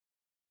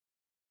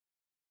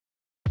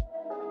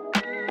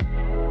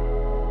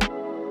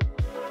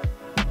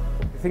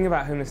The thing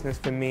about homelessness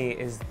for me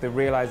is the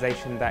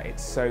realisation that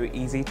it's so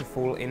easy to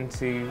fall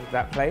into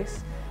that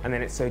place and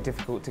then it's so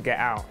difficult to get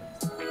out.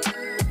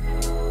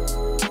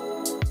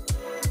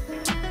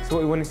 So what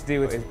we wanted to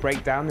do is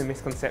break down the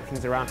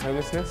misconceptions around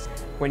homelessness.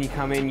 When you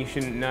come in, you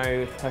shouldn't know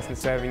if the person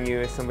serving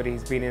you is somebody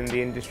who's been in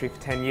the industry for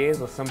 10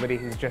 years or somebody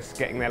who's just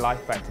getting their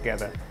life back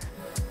together.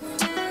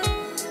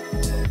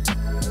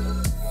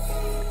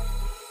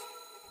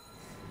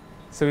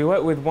 So we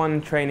work with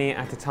one trainee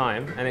at a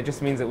time, and it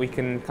just means that we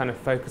can kind of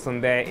focus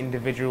on their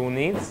individual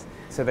needs.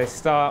 So they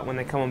start when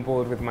they come on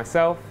board with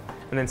myself,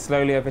 and then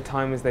slowly over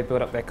time as they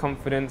build up their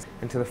confidence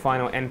until the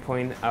final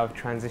endpoint of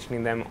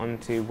transitioning them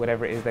onto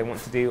whatever it is they want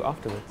to do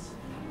afterwards.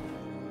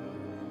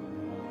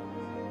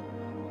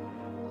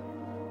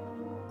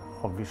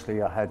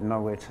 Obviously I had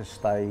nowhere to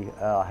stay,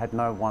 I had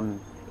no one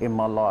in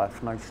my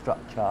life, no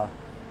structure.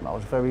 I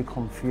was very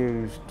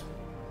confused,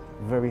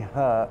 very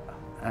hurt,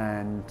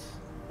 and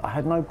I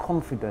had no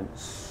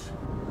confidence.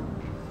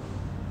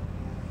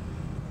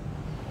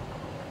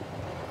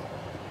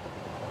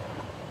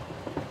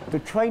 The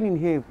training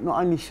here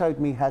not only showed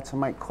me how to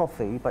make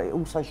coffee, but it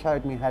also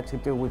showed me how to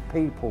deal with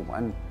people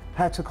and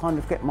how to kind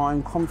of get my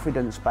own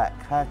confidence back,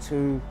 how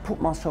to put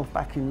myself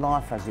back in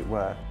life, as it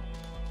were.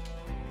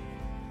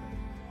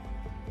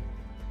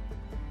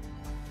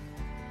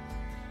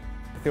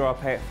 Through our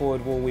Pay It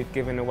Forward wall, we've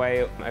given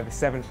away over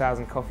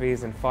 7,000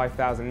 coffees and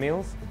 5,000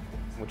 meals,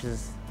 which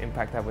is an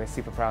impact that we're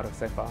super proud of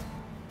so far.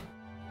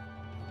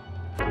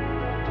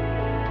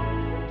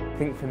 I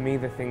think for me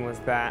the thing was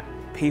that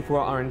people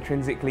are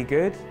intrinsically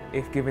good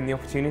if given the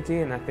opportunity,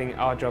 and I think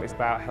our job is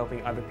about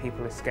helping other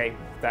people escape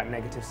that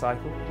negative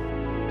cycle.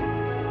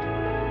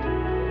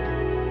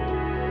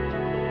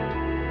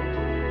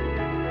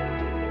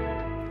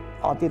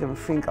 I didn't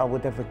think I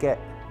would ever get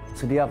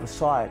to the other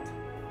side,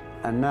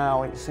 and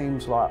now it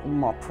seems like all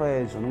my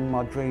prayers and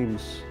all my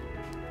dreams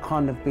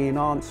kind of being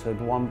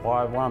answered one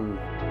by one.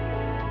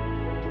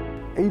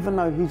 Even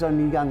though he's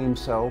only young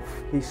himself,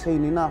 he's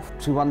seen enough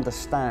to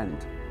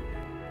understand.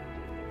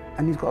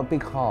 And he's got a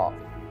big heart.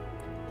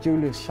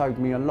 Julius showed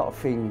me a lot of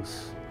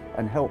things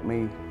and helped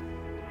me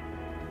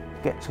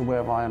get to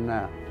where I am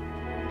now.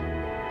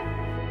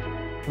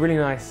 It's really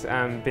nice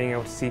being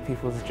able to see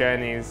people's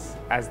journeys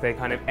as they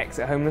kind of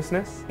exit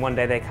homelessness. One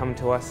day they come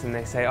to us and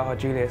they say, "Oh,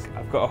 Julius,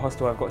 I've got a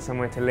hostel, I've got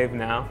somewhere to live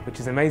now," which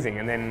is amazing.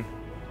 And then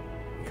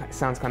it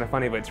sounds kind of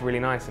funny, but it's really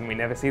nice, and we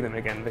never see them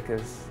again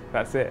because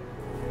that's it.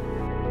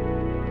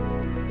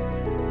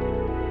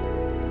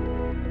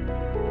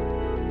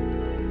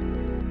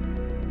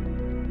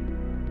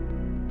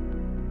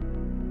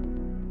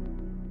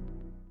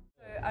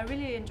 I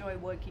really enjoy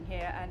working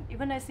here, and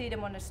even when I see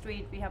them on the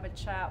street, we have a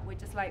chat. We're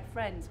just like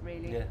friends,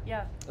 really.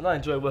 Yeah. And I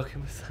enjoy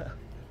working with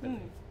Sam.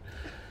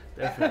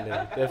 Definitely,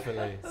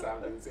 definitely.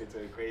 Sam didn't seem to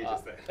agree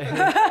just then.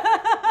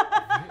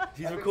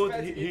 He's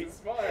recorded. He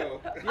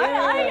smile.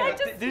 Yeah, I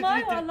just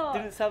smile a lot.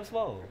 Didn't Sam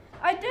smile?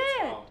 I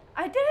did.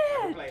 I did.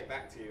 I'll play it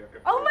back to you.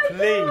 Oh my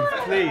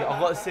God! Please, I've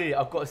got to see it.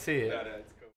 I've got to see it. No,